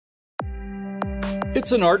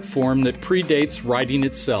It's an art form that predates writing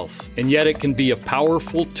itself, and yet it can be a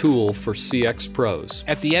powerful tool for CX pros.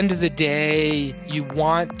 At the end of the day, you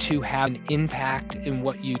want to have an impact in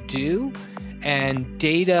what you do, and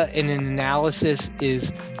data and analysis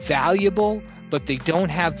is valuable, but they don't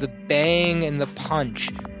have the bang and the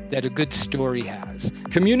punch that a good story has.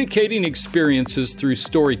 Communicating experiences through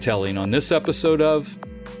storytelling on this episode of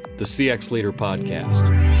the CX Leader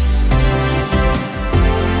Podcast.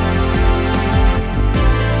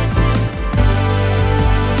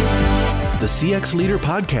 The CX Leader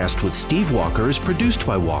Podcast with Steve Walker is produced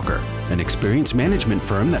by Walker, an experience management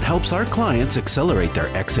firm that helps our clients accelerate their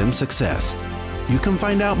XM success. You can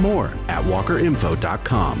find out more at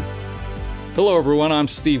walkerinfo.com. Hello, everyone. I'm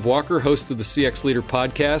Steve Walker, host of the CX Leader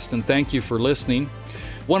Podcast, and thank you for listening.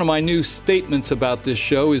 One of my new statements about this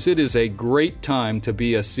show is it is a great time to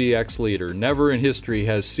be a CX leader. Never in history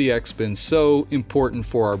has CX been so important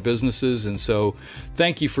for our businesses, and so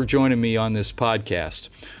thank you for joining me on this podcast.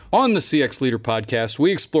 On the CX Leader Podcast,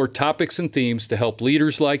 we explore topics and themes to help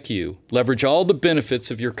leaders like you leverage all the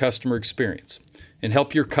benefits of your customer experience and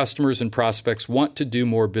help your customers and prospects want to do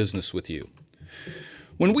more business with you.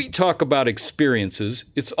 When we talk about experiences,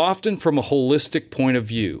 it's often from a holistic point of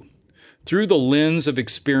view, through the lens of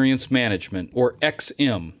experience management, or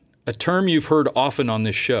XM, a term you've heard often on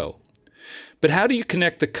this show. But how do you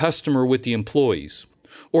connect the customer with the employees,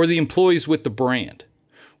 or the employees with the brand?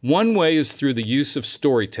 One way is through the use of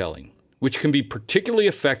storytelling, which can be particularly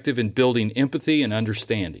effective in building empathy and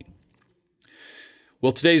understanding.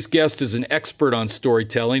 Well, today's guest is an expert on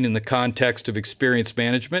storytelling in the context of experience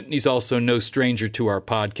management, and he's also no stranger to our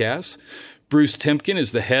podcast. Bruce Temkin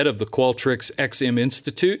is the head of the Qualtrics XM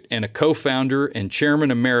Institute and a co-founder and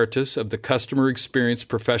chairman emeritus of the Customer Experience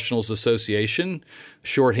Professionals Association.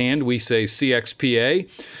 Shorthand, we say CXPA.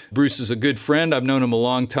 Bruce is a good friend. I've known him a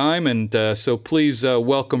long time, and so please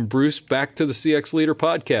welcome Bruce back to the CX Leader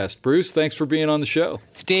Podcast. Bruce, thanks for being on the show.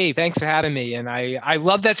 Steve, thanks for having me. And I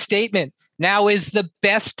love that statement. Now is the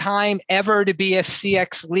best time ever to be a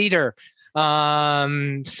CX leader.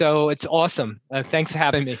 So it's awesome. Thanks for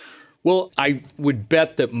having me. Well, I would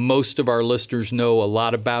bet that most of our listeners know a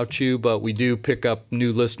lot about you, but we do pick up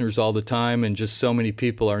new listeners all the time, and just so many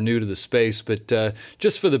people are new to the space. But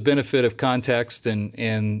just for the benefit of context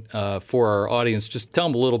and for our audience, just tell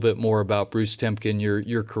them a little bit more about Bruce Temkin,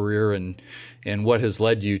 your career, and what has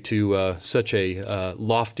led you to such a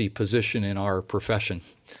lofty position in our profession.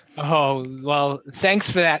 Oh, well, thanks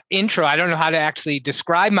for that intro. I don't know how to actually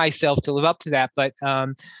describe myself to live up to that, but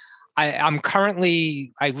I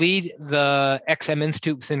lead the XM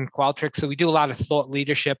Institute within Qualtrics. So we do a lot of thought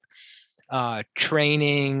leadership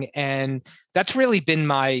training, and that's really been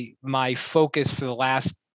my focus for the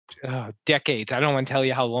last decades. I don't want to tell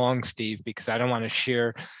you how long, Steve, because I don't want to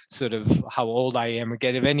share sort of how old I am or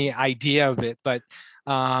get any idea of it. But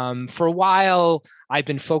for a while, I've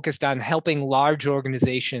been focused on helping large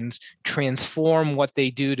organizations transform what they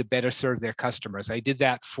do to better serve their customers. I did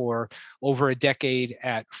that for over a decade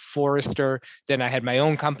at Forrester. Then I had my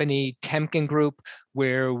own company, Temkin Group,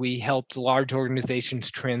 where we helped large organizations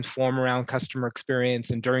transform around customer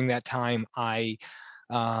experience. And during that time, I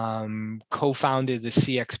co-founded the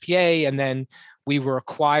CXPA, and then we were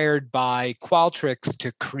acquired by Qualtrics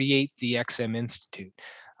to create the XM Institute.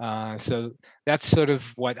 So that's sort of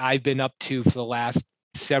what I've been up to for the last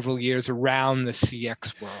several years around the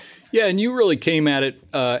CX world. Yeah, and you really came at it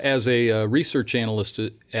as a research analyst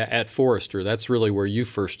at Forrester. That's really where you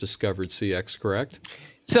first discovered CX, correct?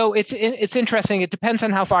 So it's interesting. It depends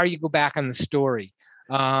on how far you go back on the story.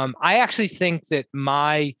 I actually think that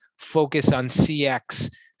my focus on CX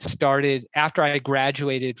started after I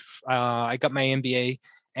graduated. I got my MBA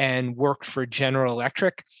and worked for General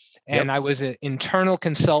Electric. And I was an internal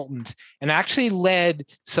consultant and actually led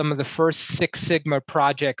some of the first Six Sigma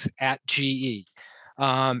projects at GE.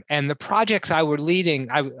 And the projects I were leading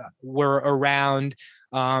were around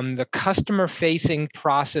the customer-facing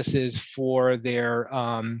processes for their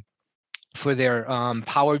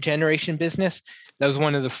power generation business. That was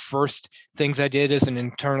one of the first things I did as an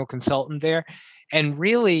internal consultant there. And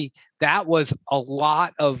really, that was a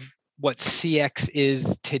lot of what CX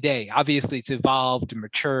is today. Obviously, it's evolved and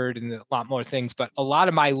matured and a lot more things, but a lot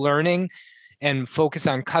of my learning and focus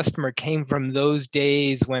on customer came from those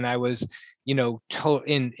days when I was,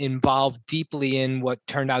 involved deeply in what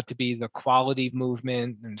turned out to be the quality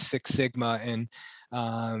movement and Six Sigma. And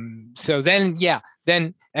so then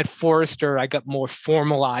at Forrester, I got more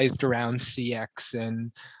formalized around CX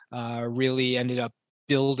and really ended up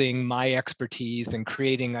building my expertise and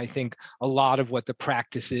creating, I think, a lot of what the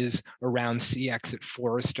practice is around CX at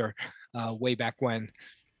Forrester way back when.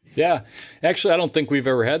 Yeah. Actually, I don't think we've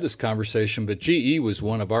ever had this conversation, but GE was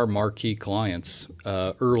one of our marquee clients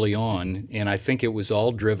early on. And I think it was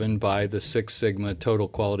all driven by the Six Sigma total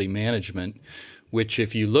quality management, which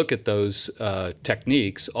if you look at those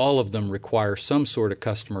techniques, all of them require some sort of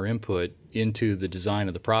customer input into the design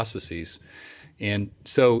of the processes. And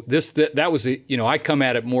so that was I come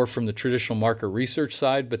at it more from the traditional market research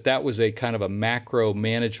side, but that was a kind of a macro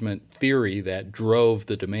management theory that drove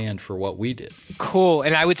the demand for what we did. Cool.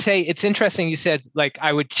 And I would say it's interesting you said, like,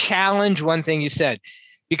 I would challenge one thing you said,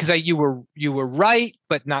 because you were right,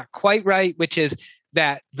 but not quite right, which is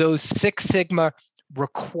that those Six Sigma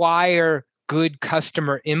require good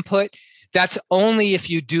customer input. That's only if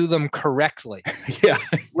you do them correctly. Yeah.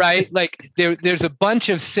 Right? Like there's a bunch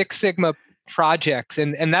of Six Sigma projects,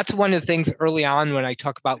 and that's one of the things early on when I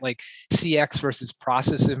talk about like CX versus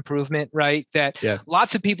process improvement, right? That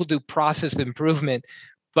lots of people do process improvement,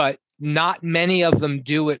 but not many of them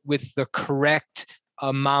do it with the correct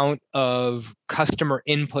amount of customer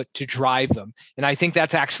input to drive them. And I think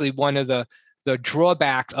that's actually one of the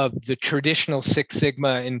drawbacks of the traditional Six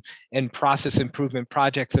Sigma and process improvement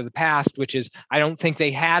projects of the past, which is I don't think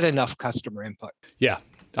they had enough customer input. Yeah.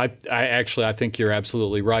 I think you're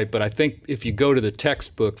absolutely right. But I think if you go to the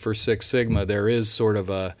textbook for Six Sigma, there is sort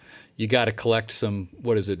of you got to collect some,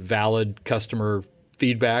 valid customer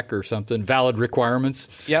feedback or something, valid requirements.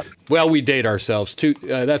 Yep. Well, we date ourselves too.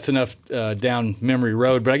 That's enough down memory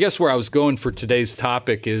road. But I guess where I was going for today's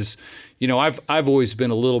topic is, I've always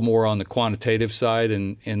been a little more on the quantitative side,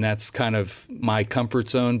 and that's kind of my comfort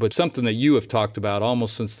zone. But something that you have talked about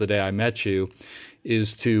almost since the day I met you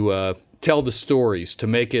is to tell the stories, to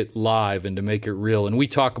make it live and to make it real. And we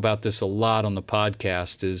talk about this a lot on the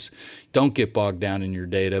podcast, is don't get bogged down in your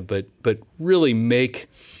data, but really make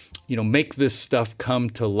this stuff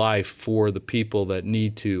come to life for the people that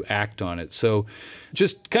need to act on it. So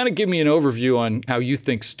just kind of give me an overview on how you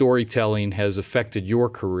think storytelling has affected your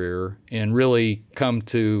career, and really come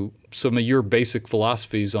to some of your basic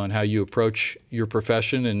philosophies on how you approach your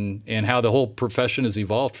profession and how the whole profession has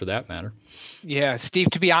evolved for that matter. Yeah, Steve,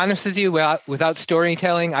 to be honest with you, without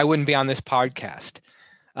storytelling, I wouldn't be on this podcast.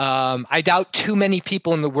 I doubt too many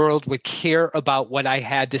people in the world would care about what I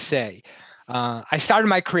had to say. I started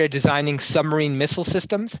my career designing submarine missile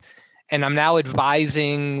systems, and I'm now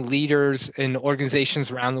advising leaders in organizations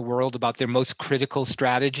around the world about their most critical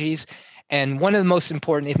strategies. And one of the most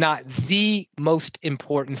important, if not the most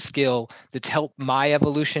important skill that's helped my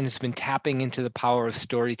evolution has been tapping into the power of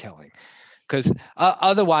storytelling. Because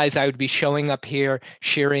otherwise I would be showing up here,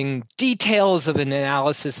 sharing details of an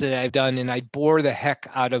analysis that I've done, and I bore the heck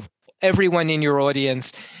out of everyone in your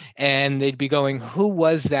audience. And they'd be going, who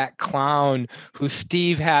was that clown who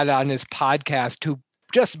Steve had on his podcast who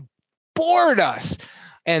just bored us?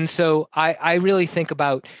 And so I really think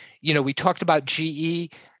about, we talked about GE.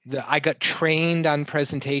 I got trained on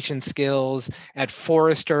presentation skills. At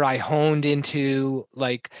Forrester, I honed into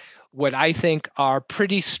like what I think are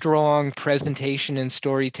pretty strong presentation and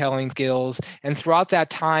storytelling skills. And throughout that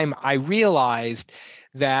time, I realized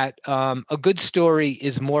that a good story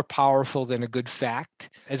is more powerful than a good fact.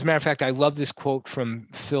 As a matter of fact, I love this quote from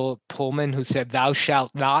Philip Pullman, who said, "Thou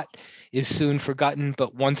shalt not is soon forgotten,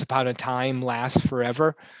 but once upon a time lasts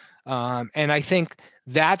forever." And I think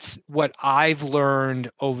that's what I've learned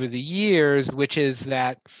over the years, which is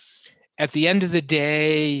that at the end of the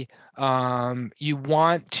day, you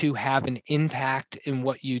want to have an impact in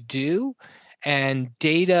what you do, and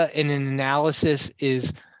data and an analysis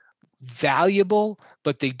is valuable,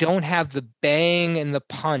 but they don't have the bang and the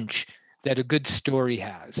punch that a good story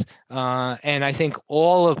has. And I think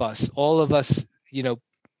all of us,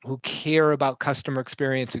 who care about customer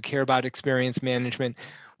experience, who care about experience management,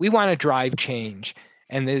 we want to drive change.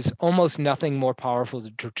 And there's almost nothing more powerful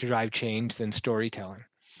to drive change than storytelling.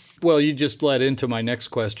 Well, you just led into my next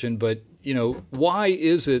question, but why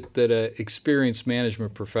is it that an experienced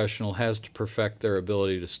management professional has to perfect their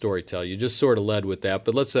ability to storytell? You just sort of led with that,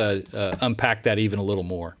 but let's unpack that even a little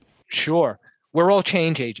more. Sure. We're all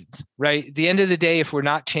change agents, right? At the end of the day, if we're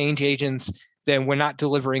not change agents, then we're not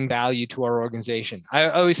delivering value to our organization. I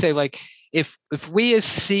always say, like, if we as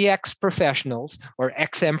CX professionals or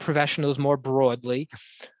XM professionals more broadly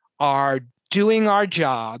are doing our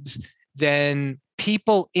jobs, then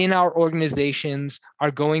people in our organizations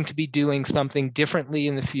are going to be doing something differently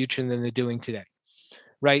in the future than they're doing today,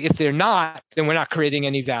 right? If they're not, then we're not creating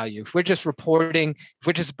any value. If we're just reporting, if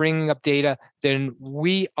we're just bringing up data, then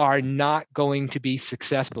we are not going to be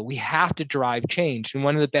successful. We have to drive change. And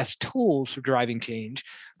one of the best tools for driving change,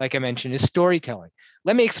 like I mentioned, is storytelling.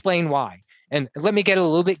 Let me explain why. And let me get a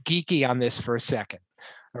little bit geeky on this for a second,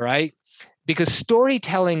 all right? because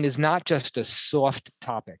storytelling is not just a soft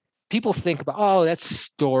topic. People think about, oh, that's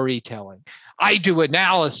storytelling. I do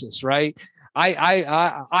analysis, right?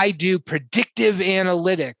 I do predictive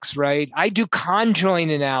analytics, right? I do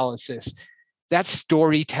conjoint analysis. That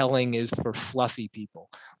storytelling is for fluffy people.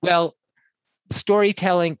 Well,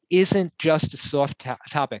 storytelling isn't just a soft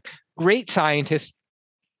topic. Great scientists,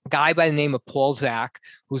 a guy by the name of Paul Zak,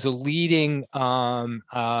 who's a leading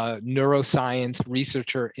neuroscience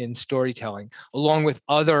researcher in storytelling, along with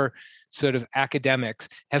other sort of academics,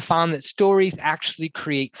 have found that stories actually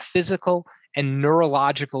create physical and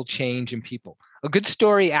neurological change in people. A good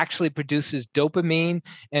story actually produces dopamine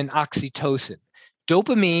and oxytocin.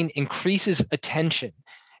 Dopamine increases attention,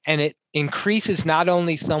 and it increases not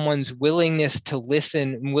only someone's willingness to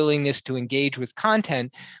listen and willingness to engage with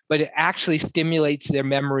content, but it actually stimulates their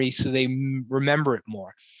memory so they remember it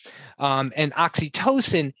more. And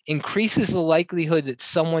oxytocin increases the likelihood that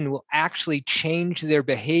someone will actually change their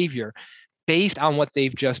behavior based on what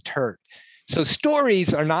they've just heard. So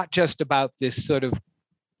stories are not just about this sort of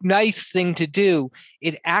nice thing to do.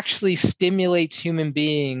 It actually stimulates human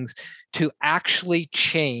beings to actually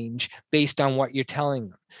change based on what you're telling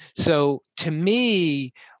them. So to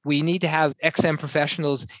me, we need to have XM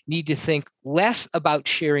professionals need to think less about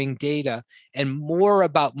sharing data and more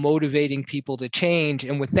about motivating people to change.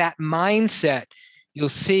 And with that mindset, you'll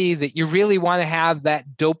see that you really want to have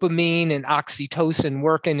that dopamine and oxytocin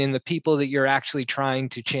working in the people that you're actually trying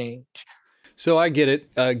to change. So I get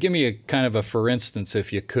it. Give me a kind of a for instance,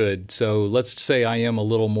 if you could. So let's say I am a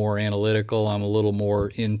little more analytical. I'm a little more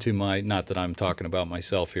into my, not that I'm talking about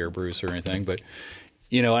myself here, Bruce, or anything, but,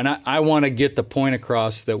 you know, and I want to get the point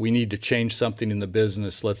across that we need to change something in the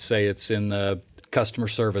business. Let's say it's in the customer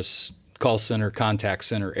service, call center, contact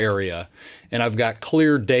center area. And I've got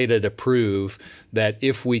clear data to prove that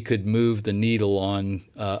if we could move the needle on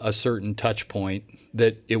a certain touch point,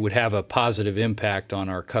 that it would have a positive impact on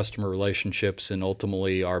our customer relationships and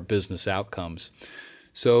ultimately our business outcomes.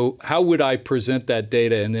 So how would I present that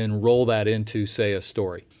data and then roll that into, say, a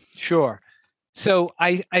story? Sure. So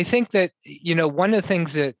I think that, you know, one of the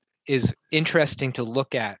things that is interesting to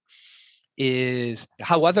look at is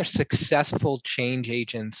how other successful change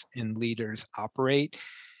agents and leaders operate.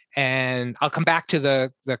 And I'll come back to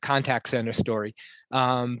the contact center story.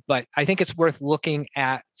 But I think it's worth looking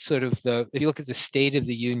at sort of if you look at the State of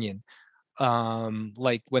the Union,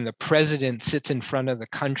 like when the president sits in front of the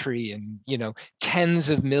country and, you know, tens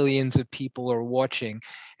of millions of people are watching,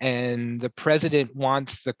 and the president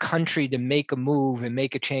wants the country to make a move and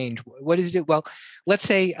make a change. What does he do? Well, let's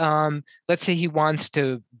say he wants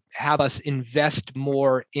to have us invest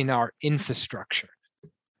more in our infrastructure.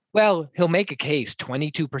 Well, he'll make a case,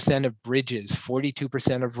 22% of bridges,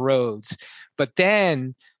 42% of roads. But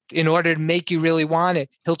then in order to make you really want it,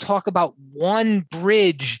 he'll talk about one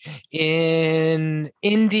bridge in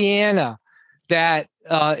Indiana that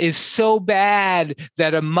is so bad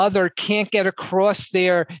that a mother can't get across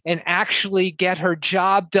there and actually get her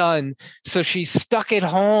job done. So she's stuck at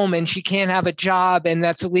home and she can't have a job. And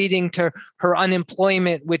that's leading to her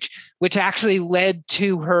unemployment, which actually led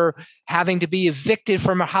to her having to be evicted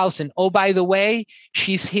from her house. And oh, by the way,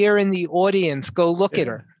 she's here in the audience. Go look at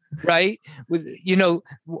her, right? You know,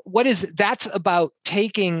 that's about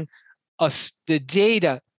taking the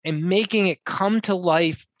data and making it come to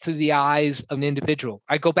life through the eyes of an individual.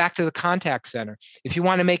 I go back to the contact center. If you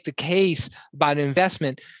want to make the case about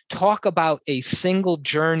investment, talk about a single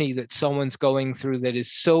journey that someone's going through that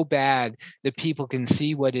is so bad that people can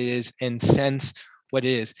see what it is and sense what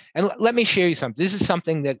it is. And let me share you something. This is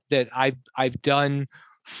something that I've done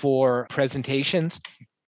for presentations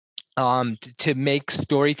to make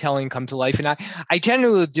storytelling come to life. And I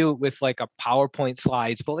generally do it with like a PowerPoint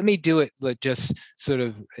slides, but let me do it just sort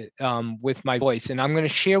of with my voice. And I'm going to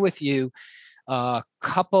share with you a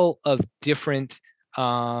couple of different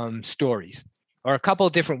stories or a couple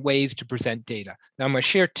of different ways to present data. Now I'm going to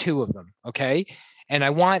share two of them, okay? And I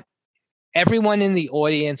want everyone in the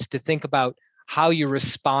audience to think about how you're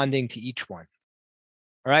responding to each one.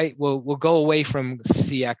 All right, we'll go away from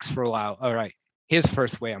CX for a while. All right. Here's the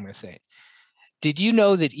first way I'm going to say it. Did you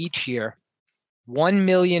know that each year, 1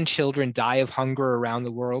 million children die of hunger around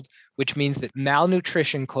the world, which means that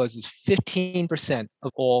malnutrition causes 15%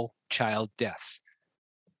 of all child deaths?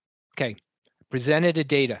 Okay, presented a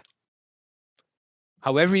data.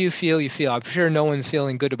 However you feel, you feel. I'm sure no one's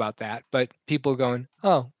feeling good about that, but people are going,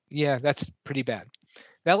 oh, yeah, that's pretty bad.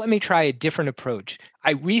 Now let me try a different approach.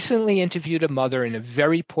 I recently interviewed a mother in a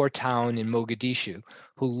very poor town in Mogadishu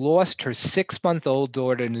who lost her 6-month-old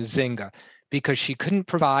daughter Nzinga because she couldn't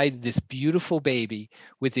provide this beautiful baby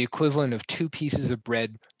with the equivalent of 2 pieces of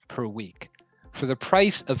bread per week. for the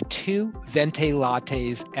price of 2 venti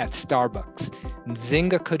lattes at Starbucks,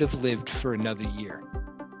 Zynga could have lived for another year.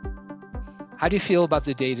 How do you feel about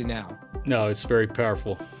the data now? No, it's very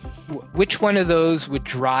powerful. Which one of those would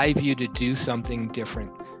drive you to do something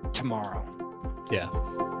different tomorrow? Yeah.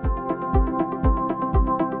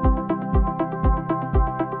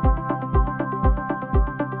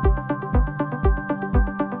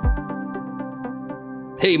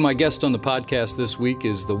 Hey, my guest on the podcast this week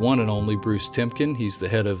is the one and only Bruce Temkin. He's the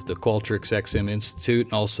head of the Qualtrics XM Institute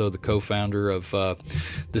and also the co-founder of the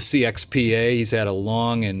CXPA. He's had a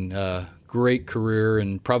long and great career,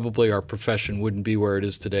 and probably our profession wouldn't be where it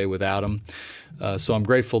is today without him. So I'm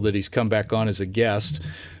grateful that he's come back on as a guest.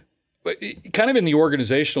 But kind of in the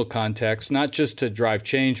organizational context, not just to drive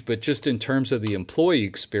change, but just in terms of the employee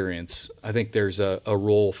experience, I think there's a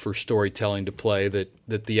role for storytelling to play that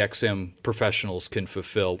the XM professionals can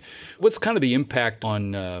fulfill. What's kind of the impact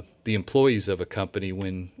on the employees of a company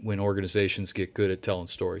when organizations get good at telling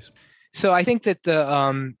stories? So I think that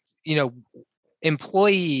the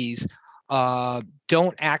employees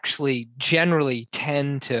don't actually generally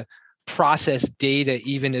tend to process data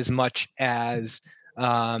even as much as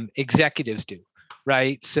executives do,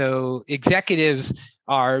 right? So executives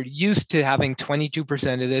are used to having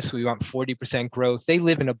 22% of this. We want 40% growth. They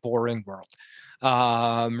live in a boring world,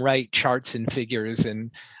 right? Charts and figures and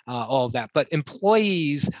all of that. But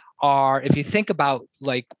employees are, if you think about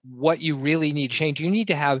like what you really need to change, you need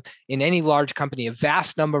to have in any large company, a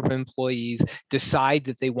vast number of employees decide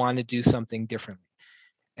that they want to do something differently.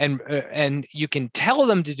 And you can tell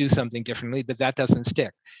them to do something differently, but that doesn't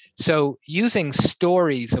stick. So using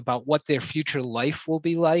stories about what their future life will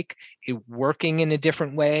be like, working in a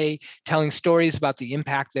different way, telling stories about the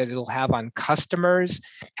impact that it'll have on customers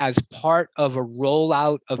as part of a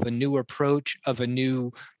rollout of a new approach, of a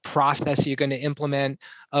new process you're going to implement,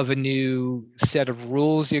 of a new set of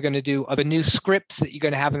rules you're going to do, of a new scripts that you're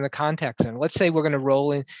going to have in the contact center. Let's say we're going to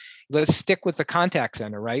roll in, let's stick with the contact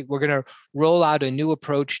center, right? We're going to roll out a new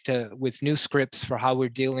approach with new scripts for how we're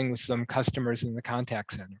dealing with some customers in the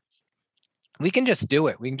contact center. We can just do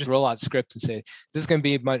it. We can just roll out scripts and say, this is going to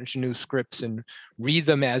be a bunch of new scripts and read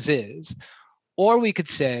them as is. Or we could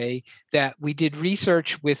say that we did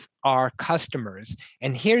research with our customers,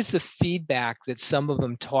 and here's the feedback that some of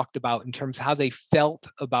them talked about in terms of how they felt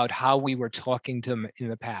about how we were talking to them in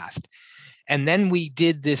the past. And then we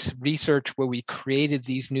did this research where we created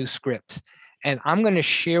these new scripts. And I'm going to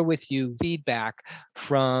share with you feedback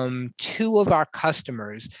from 2 of our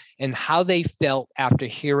customers and how they felt after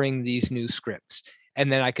hearing these new scripts.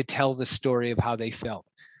 And then I could tell the story of how they felt.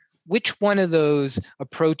 Which one of those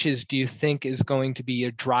approaches do you think is going to be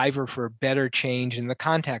a driver for better change in the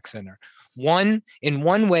contact center? In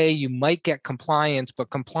one way, you might get compliance,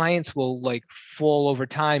 but compliance will like fall over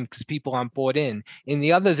time because people aren't bought in. In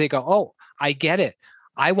the other, they go, oh, I get it.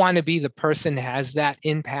 I want to be the person that has that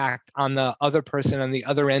impact on the other person on the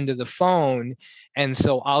other end of the phone. And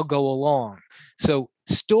so I'll go along. So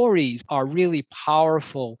stories are really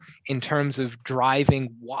powerful in terms of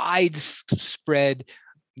driving widespread,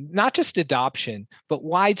 not just adoption, but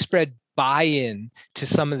widespread buy-in to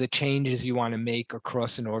some of the changes you want to make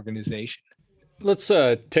across an organization. Let's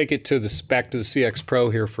take it back to the CX Pro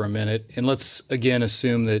here for a minute, and let's again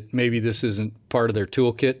assume that maybe this isn't part of their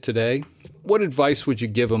toolkit today. What advice would you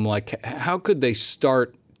give them? Like, how could they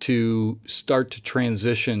start to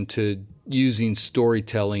transition to using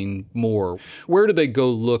storytelling more? Where do they go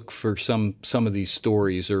look for some of these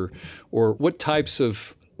stories, or what types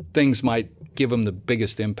of things might give them the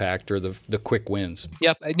biggest impact or the quick wins?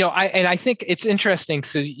 Yep. No, I think it's interesting.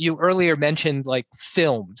 So you earlier mentioned like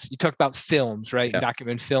films. You talked about films, right? Yeah.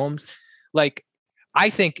 Document films. Like, I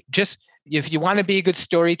think just if you want to be a good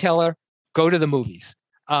storyteller, go to the movies.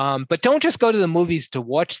 But don't just go to the movies to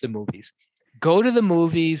watch the movies. Go to the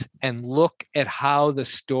movies and look at how the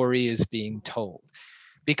story is being told.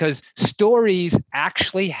 Because stories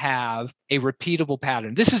actually have a repeatable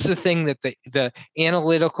pattern. This is the thing that the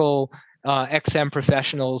analytical XM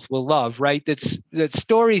professionals will love, right? That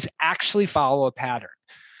stories actually follow a pattern.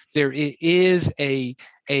 There is a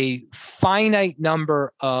finite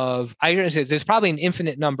number of, I don't say there's probably an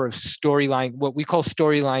infinite number of storyline, what we call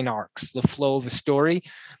storyline arcs, the flow of a story,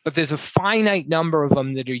 but there's a finite number of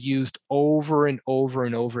them that are used over and over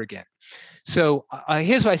and over again. So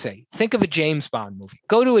here's what I say. Think of a James Bond movie.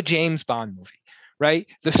 Go to a James Bond movie, right?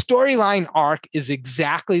 The storyline arc is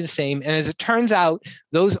exactly the same. And as it turns out,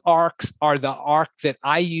 those arcs are the arc that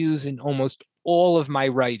I use in almost all of my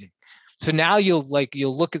writing. So now you'll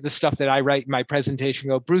look at the stuff that I write in my presentation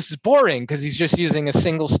and go, Bruce is boring because he's just using a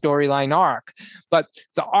single storyline arc. But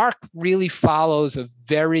the arc really follows a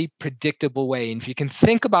very predictable way. And if you can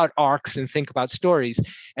think about arcs and think about stories,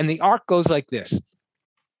 and the arc goes like this.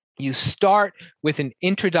 You start with an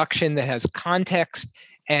introduction that has context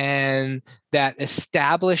and that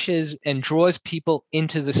establishes and draws people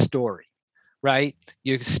into the story, right?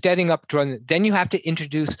 You're setting up, then you have to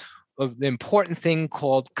introduce the important thing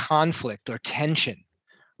called conflict or tension,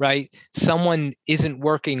 right? Someone isn't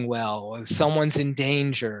working well, or someone's in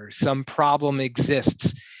danger, some problem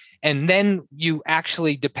exists. And then you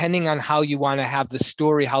actually, depending on how you want to have the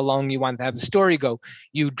story, how long you want to have the story go,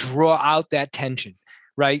 you draw out that tension,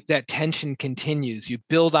 right? That tension continues. You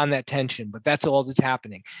build on that tension, but that's all that's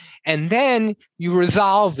happening. And then you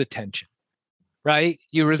resolve the tension, right?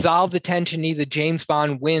 You resolve the tension, either James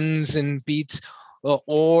Bond wins and beats,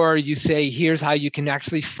 or you say, here's how you can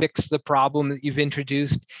actually fix the problem that you've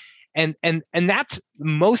introduced. And that's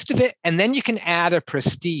most of it. And then you can add a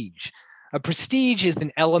prestige. A prestige is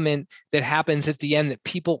an element that happens at the end that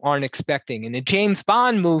people aren't expecting. In a James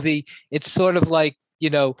Bond movie, it's sort of like,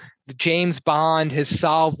 the James Bond has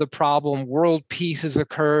solved the problem. World peace has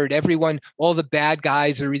occurred. Everyone, all the bad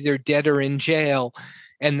guys are either dead or in jail.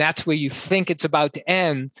 And that's where you think it's about to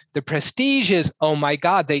end. The prestige is, oh my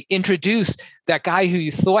God, they introduced that guy who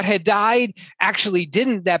you thought had died, actually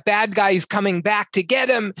didn't. That bad guy is coming back to get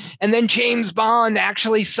him. And then James Bond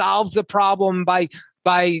actually solves the problem by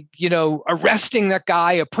arresting that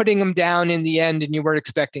guy or putting him down in the end. And you weren't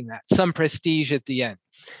expecting that. Some prestige at the end.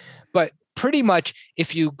 But pretty much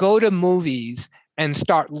if you go to movies and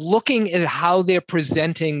start looking at how they're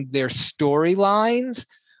presenting their storylines,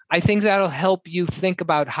 I think that'll help you think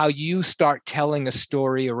about how you start telling a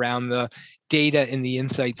story around the data and the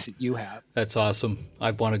insights that you have. That's awesome.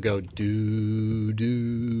 I want to go do.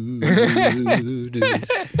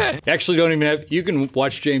 Actually, don't even have, you can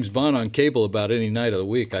watch James Bond on cable about any night of the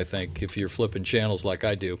week, I think, if you're flipping channels like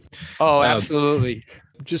I do. Oh, absolutely.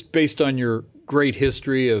 Just based on your great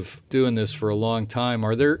history of doing this for a long time,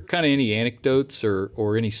 are there kind of any anecdotes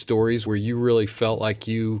or any stories where you really felt like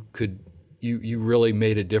you really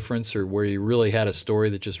made a difference, or where you really had a story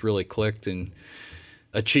that just really clicked and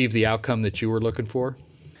achieved the outcome that you were looking for?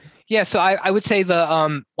 Yeah, so I would say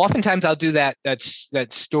oftentimes I'll do that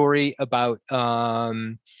story about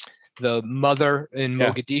the mother in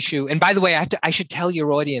Mogadishu. And by the way, I should tell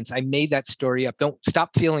your audience, I made that story up. Don't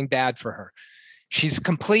stop feeling bad for her. She's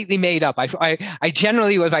completely made up. I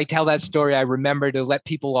generally, if I tell that story, I remember to let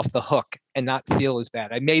people off the hook and not feel as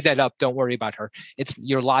bad. I made that up. Don't worry about her. It's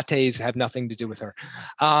your lattes have nothing to do with her.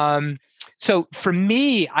 So for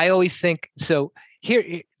me, I always think, so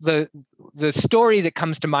here, the story that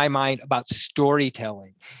comes to my mind about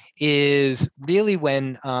storytelling is really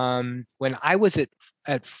when I was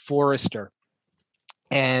at Forrester.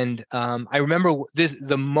 And I remember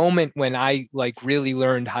the moment when I really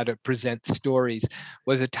learned how to present stories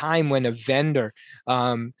was a time when a vendor,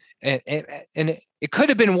 and it could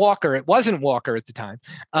have been Walker. It wasn't Walker at the time.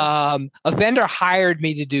 A vendor hired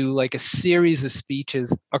me to do a series of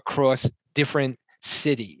speeches across different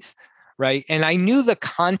cities. Right. And I knew the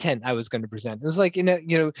content I was going to present. It was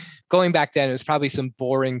going back then, it was probably some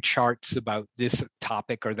boring charts about this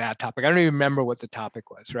topic or that topic. I don't even remember what the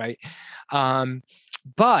topic was. Right.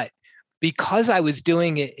 But because I was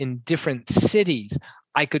doing it in different cities,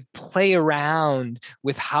 I could play around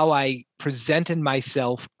with how I presented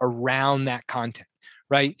myself around that content.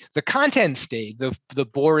 Right. The content stayed, the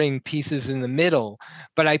boring pieces in the middle,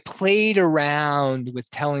 but I played around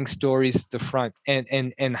with telling stories at the front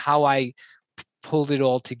and how I pulled it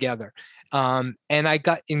all together. And I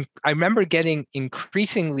remember getting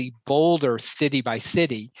increasingly bolder city by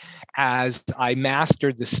city as I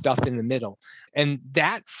mastered the stuff in the middle. And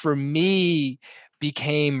that for me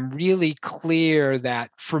became really clear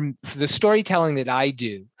that for the storytelling that I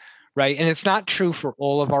do, right? And it's not true for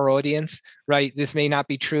all of our audience, right? This may not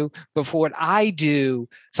be true, but for what I do,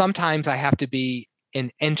 sometimes I have to be an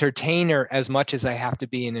entertainer as much as I have to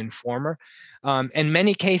be an informer. In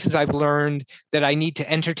many cases, I've learned that I need to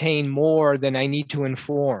entertain more than I need to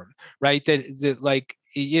inform, right? That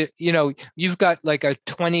you've got a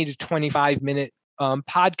 20 to 25 minute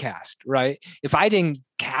podcast, right? If I didn't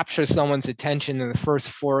capture someone's attention in the first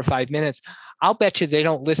 4 or 5 minutes, I'll bet you they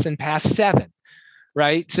don't listen past 7.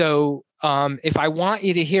 Right. So if I want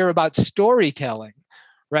you to hear about storytelling,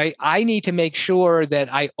 right, I need to make sure that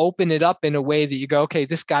I open it up in a way that you go, okay,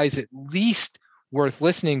 this guy's at least worth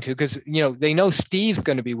listening to, because, they know Steve's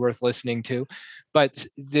going to be worth listening to, but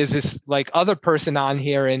there's this other person on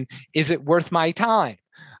here, and is it worth my time?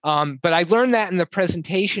 But I learned that in the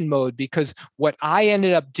presentation mode, because what I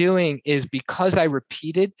ended up doing is, because I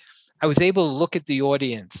repeated, I was able to look at the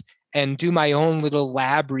audience and do my own little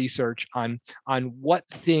lab research on what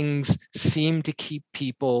things seem to keep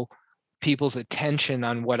people's attention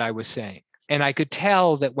on what I was saying. And I could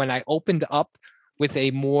tell that when I opened up with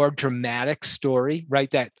a more dramatic story,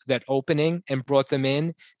 right, that opening, and brought them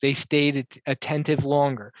in, they stayed attentive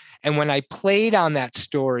longer. And when I played on that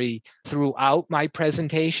story throughout my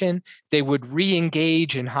presentation, they would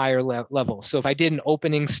re-engage in higher levels. So if I did an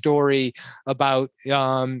opening story about,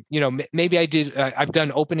 maybe I've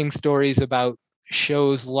done opening stories about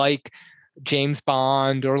shows like James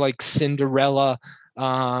Bond or like Cinderella.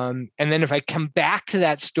 And then if I come back to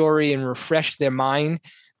that story and refresh their mind,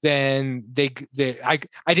 then I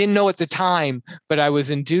didn't know at the time, but I was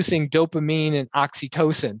inducing dopamine and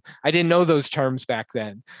oxytocin. I didn't know those terms back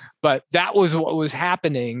then, but that was what was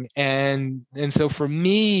happening. And so for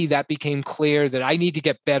me, that became clear that I need to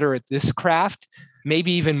get better at this craft,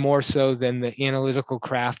 maybe even more so than the analytical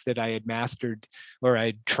craft that I had mastered, or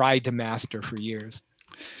I tried to master for years.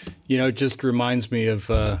 It just reminds me of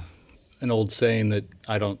an old saying that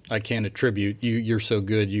I can't attribute. You're so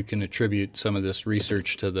good, you can attribute some of this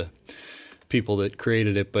research to the people that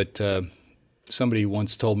created it. But somebody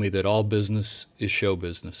once told me that all business is show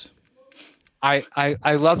business. I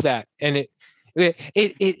love that, and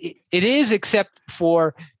it is, except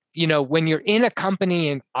for when you're in a company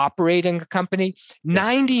and operating a company,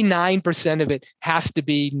 99% of it has to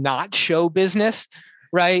be not show business.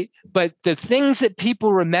 Right. But the things that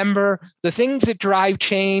people remember, the things that drive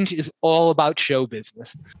change, is all about show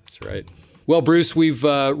business. That's right. Well, Bruce, we've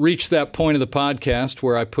reached that point of the podcast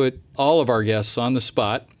where I put all of our guests on the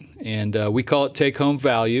spot, and we call it Take Home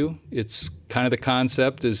Value. It's kind of the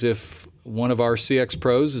concept as if one of our CX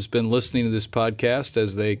pros has been listening to this podcast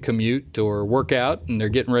as they commute or work out and they're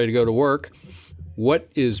getting ready to go to work. What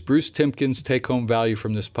is Bruce Temkin's take-home value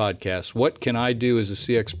from this podcast? What can I do as a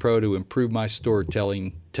CX pro to improve my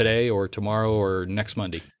storytelling today or tomorrow or next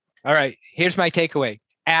Monday? All right, here's my takeaway.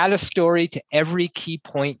 Add a story to every key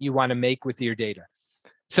point you want to make with your data.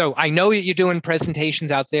 So I know that you're doing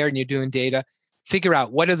presentations out there and you're doing data. Figure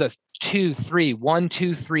out what are the 1,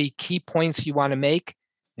 2, 3 key points you want to make,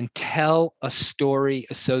 and tell a story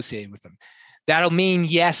associated with them. That'll mean,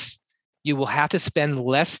 yes, you will have to spend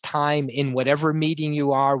less time in whatever meeting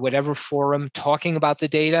you are, whatever forum, talking about the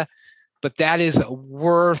data, but that is a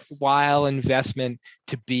worthwhile investment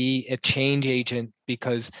to be a change agent,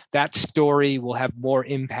 because that story will have more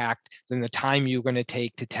impact than the time you're going to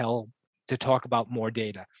take to talk about more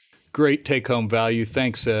data. Great take-home value.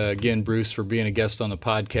 Thanks again, Bruce, for being a guest on the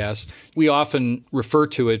podcast. We often refer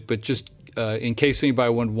to it, but just in case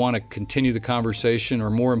anybody would want to continue the conversation, or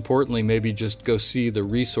more importantly, maybe just go see the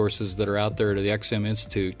resources that are out there at the XM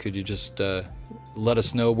Institute, could you just let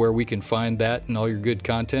us know where we can find that and all your good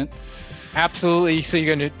content? Absolutely. So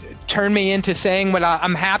you're going to turn me into saying what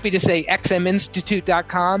I'm happy to say,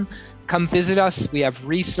 xminstitute.com. Come visit us. We have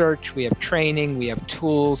research, we have training, we have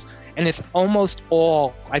tools, and it's almost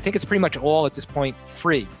all, I think it's pretty much all at this point,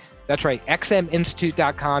 free. That's right,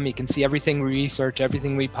 xminstitute.com. You can see everything we research,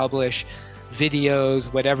 everything we publish,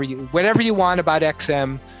 videos, whatever you want about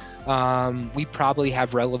XM. We probably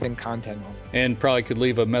have relevant content on it. And probably could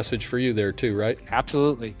leave a message for you there too, right?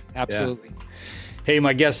 Absolutely. Yeah. Hey,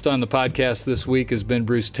 my guest on the podcast this week has been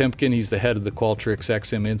Bruce Temkin. He's the head of the Qualtrics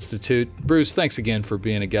XM Institute. Bruce, thanks again for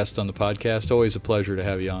being a guest on the podcast. Always a pleasure to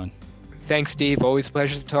have you on. Thanks, Steve. Always a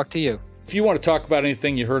pleasure to talk to you. If you want to talk about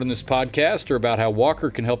anything you heard on this podcast or about how Walker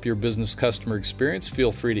can help your business customer experience,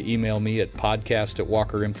 feel free to email me at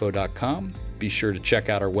podcast@walkerinfo.com. Be sure to check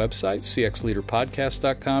out our website,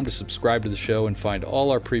 cxleaderpodcast.com, to subscribe to the show and find all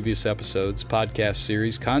our previous episodes, podcast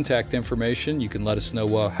series, contact information. You can let us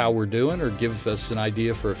know how we're doing or give us an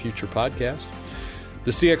idea for a future podcast.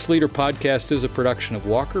 The CX Leader Podcast is a production of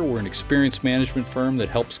Walker. We're an experience management firm that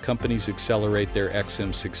helps companies accelerate their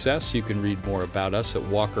XM success. You can read more about us at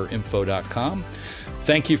walkerinfo.com.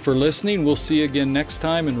 Thank you for listening. We'll see you again next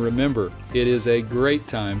time. And remember, it is a great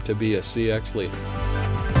time to be a CX leader.